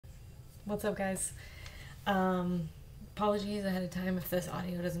What's up, guys? Apologies ahead of time if this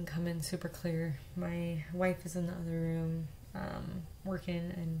audio doesn't come in super clear. My wife is in the other room,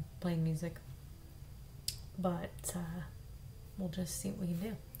 working and playing music, but we'll just see what we can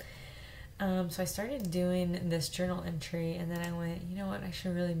do. So I started doing this journal entry, and then I went, you know what, I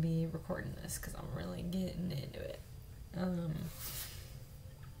should really be recording this because I'm really getting into it.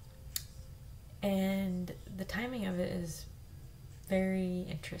 And the timing of it is very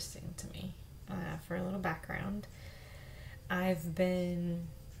interesting to me. For a little background, I've been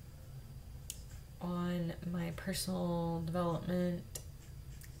on my personal development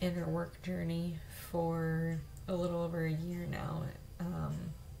inner work journey for a little over a year now.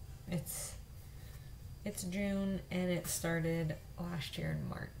 It's June, and it started last year in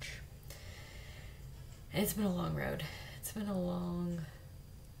March. It's been a long road. It's been a long,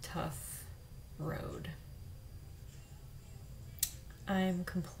 tough road. I'm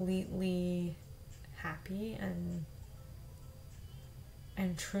completely happy and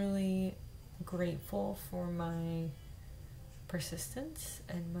truly grateful for my persistence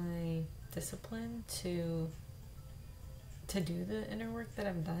and my discipline to do the inner work that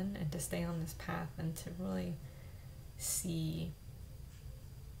I've done and to stay on this path and to really see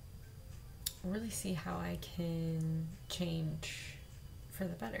how I can change for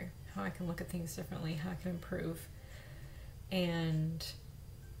the better, how I can look at things differently, how I can improve, and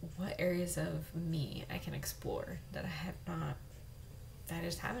what areas of me I can explore that I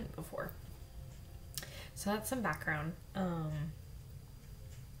just haven't before. So that's some background.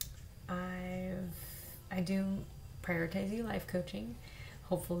 I do prioritize life coaching.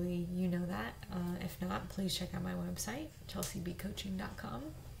 Hopefully you know that. If not, please check out my website, chelseabcoaching.com.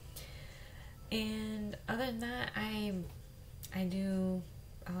 And other than that, I do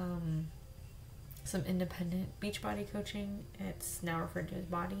some independent beach body coaching. It's now referred to as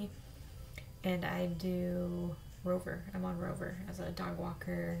Body. And I do Rover. I'm on Rover as a dog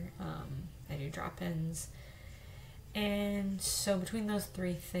walker. I do drop-ins. And so between those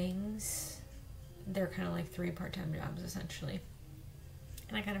three things, they're kind of like 3 part-time jobs essentially.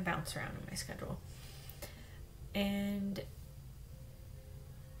 And I kind of bounce around in my schedule. And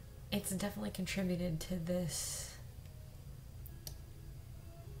it's definitely contributed to this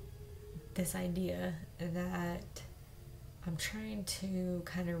idea that I'm trying to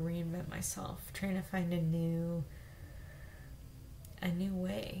kind of reinvent myself, trying to find a new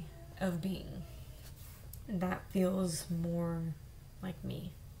way of being that feels more like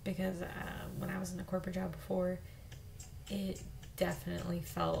me. Because when I was in a corporate job before, it definitely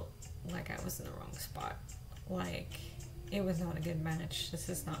felt like I was in the wrong spot. Like, it was not a good match. This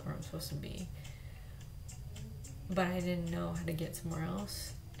is not where I'm supposed to be. But I didn't know how to get somewhere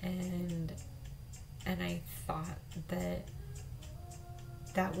else. And I thought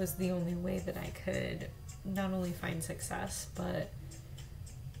that was the only way that I could not only find success, but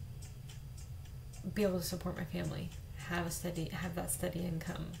be able to support my family, have that steady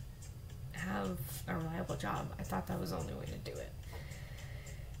income, have a reliable job. I thought that was the only way to do it.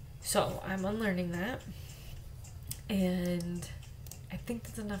 So I'm unlearning that, and I think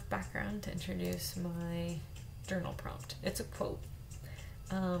that's enough background to introduce my journal prompt. It's a quote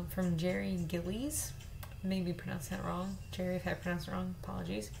from Jerry Gillies. Maybe pronounced that wrong. Jerry, if I pronounced it wrong,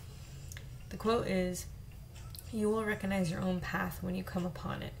 apologies. The quote is, "You will recognize your own path when you come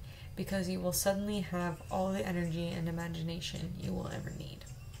upon it, because you will suddenly have all the energy and imagination you will ever need."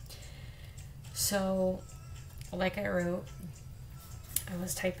 So, like I wrote, I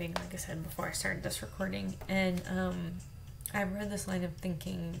was typing, like I said, before I started this recording, and I've read this line of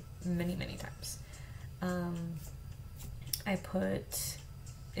thinking many, many times. I put,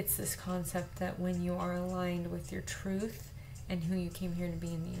 it's this concept that when you are aligned with your truth and who you came here to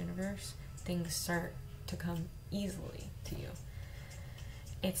be in the universe, things start to come easily to you.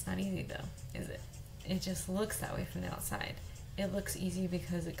 It's not easy though, is it? It just looks that way from the outside. It looks easy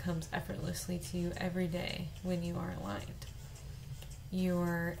because it comes effortlessly to you every day when you are aligned.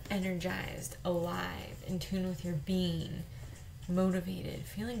 You're energized, alive, in tune with your being, motivated,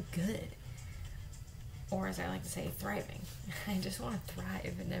 feeling good. Or as I like to say, thriving. I just want to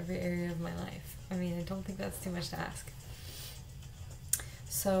thrive in every area of my life. I mean, I don't think that's too much to ask.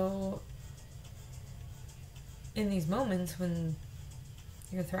 So, in these moments when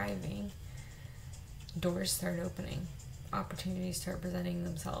you're thriving, doors start opening. Opportunities start presenting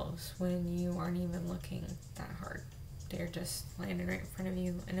themselves when you aren't even looking that hard. They're just landing right in front of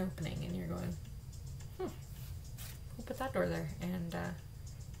you and opening, and you're going, who put that door there? And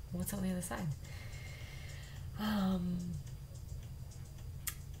what's on the other side?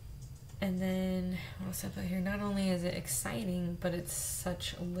 And then I'll step out here. Not only is it exciting, but it's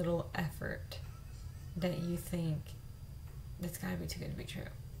such a little effort that you think it's gotta be too good to be true.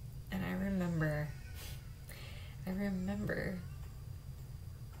 And I remember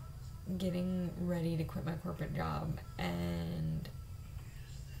getting ready to quit my corporate job, and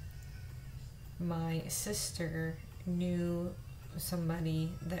my sister knew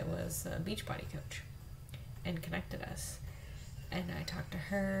somebody that was a Beachbody coach and connected us. And I talked to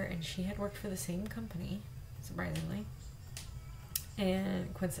her, and she had worked for the same company, surprisingly,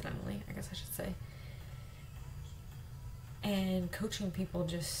 and coincidentally, I guess I should say. And coaching people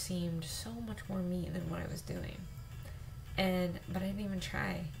just seemed so much more me than what I was doing. But I didn't even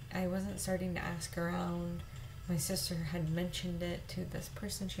try. I wasn't starting to ask around. My sister had mentioned it to this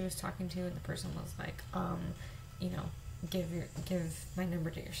person she was talking to, and the person was like, give my number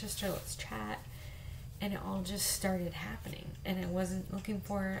to your sister, let's chat. And it all just started happening. And I wasn't looking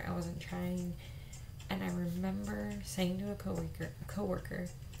for it, I wasn't trying. And I remember saying to a coworker,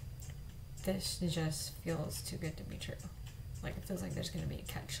 this just feels too good to be true. Like, it feels like there's going to be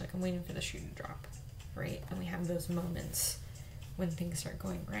a catch. Like, I'm waiting for the shoe to drop, right? And we have those moments when things start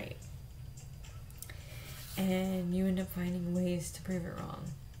going right. And you end up finding ways to prove it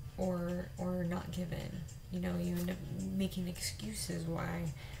wrong, or not give in. You know, you end up making excuses why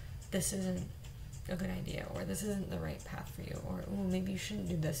this isn't a good idea, or this isn't the right path for you, or maybe you shouldn't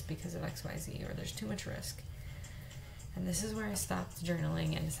do this because of XYZ, or there's too much risk. And this is where I stopped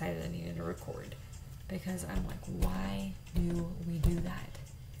journaling and decided I needed to record, because I'm like, why do we do that?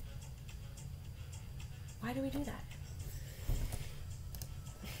 Why do we do that?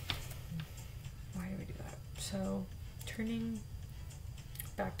 Why do we do that? So, turning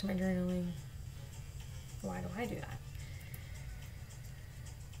back to my journaling, why do I do that?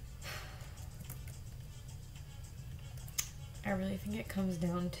 I really think it comes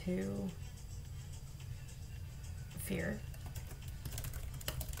down to fear.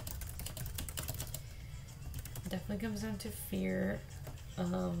 It definitely comes down to fear.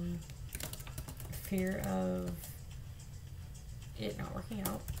 Fear of it not working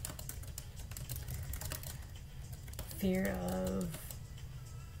out. Fear of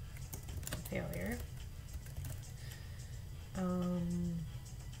failure.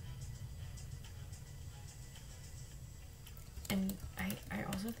 And I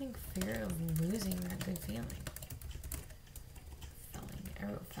also think fear of losing that good feeling. I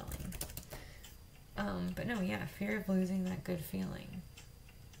wrote felling. But no, yeah, fear of losing that good feeling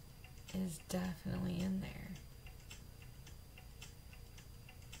is definitely in there.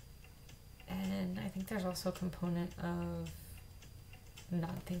 And I think there's also a component of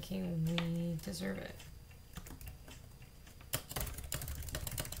not thinking we deserve it.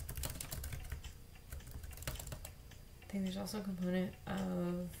 I think there's also a component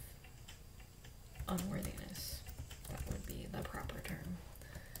of unworthiness. That would be the proper term.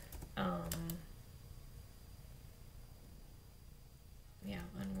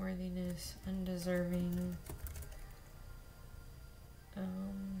 Unworthiness, undeserving.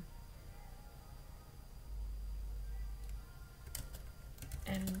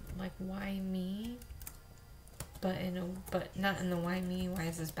 And like, why me? But not in the why me, why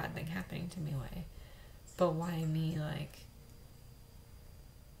is this bad thing happening to me way? But why me, like,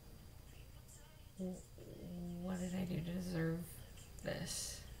 what did I do to deserve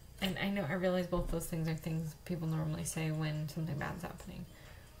this? And I realize both those things are things people normally say when something bad's happening.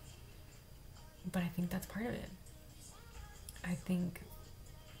 But I think that's part of it. I think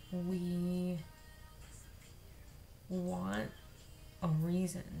we want a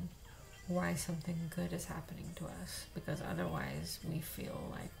reason why something good is happening to us, because otherwise we feel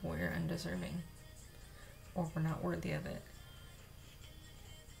like we're undeserving or we're not worthy of it.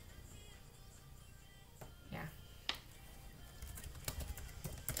 Yeah.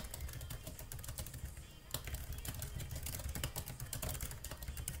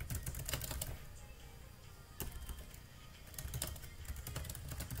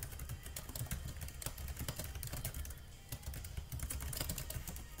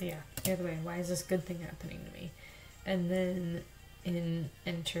 Yeah, the other way. Why is this good thing happening to me? And then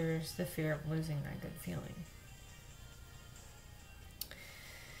enters the fear of losing that good feeling.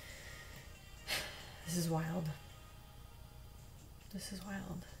 This is wild. This is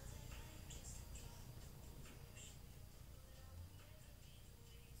wild.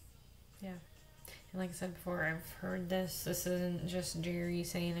 Yeah. And like I said before, I've heard this. This isn't just Jerry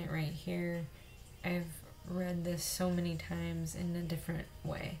saying it right here. I've read this so many times in a different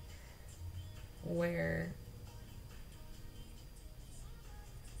way, where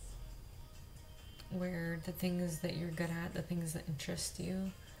the things that you're good at, the things that interest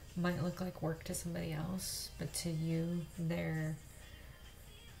you, might look like work to somebody else, but to you, they're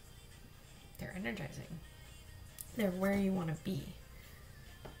energizing. They're where you want to be.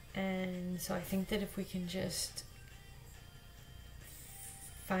 And so I think that if we can just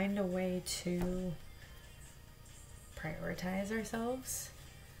find a way to prioritize ourselves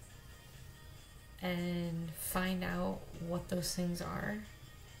and find out what those things are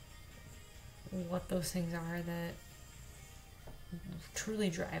that truly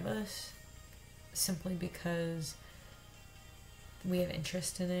drive us, simply because we have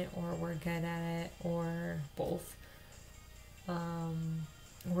interest in it, or we're good at it, or both.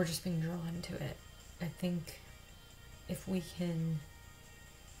 We're just being drawn to it. I think if we can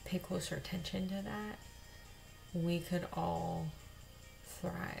pay closer attention to that, we could all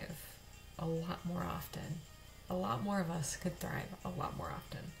thrive a lot more often. A lot more of us could thrive a lot more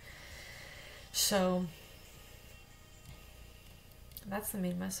often. So that's the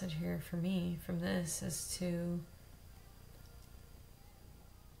main message here for me from this, is to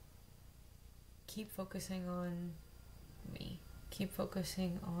keep focusing on me. Keep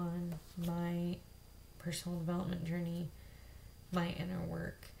focusing on my personal development journey, my inner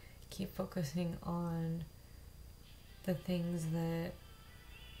work. Keep focusing on the things that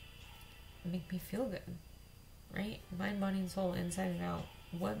make me feel good, right? Mind, body, and soul, inside and out.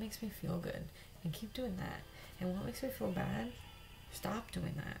 What makes me feel good? And keep doing that. And what makes me feel bad? Stop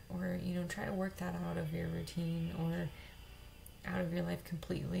doing that. Or, try to work that out of your routine or out of your life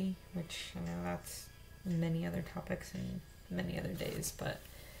completely, which I know that's many other topics and many other days, but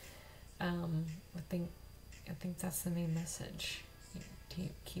I think that's the main message. To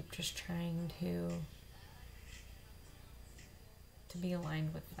keep just trying to be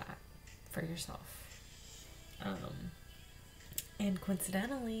aligned with that for yourself. And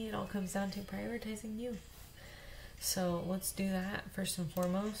coincidentally, it all comes down to prioritizing you. So let's do that first and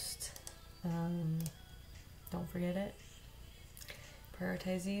foremost. Don't forget it.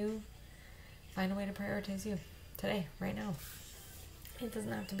 Prioritize you. Find a way to prioritize you today, right now. It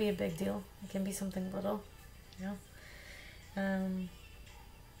doesn't have to be a big deal. It can be something little,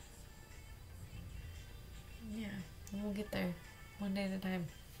 Yeah, we'll get there one day at a time.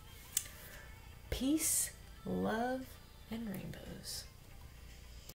 Peace, love, and rainbows.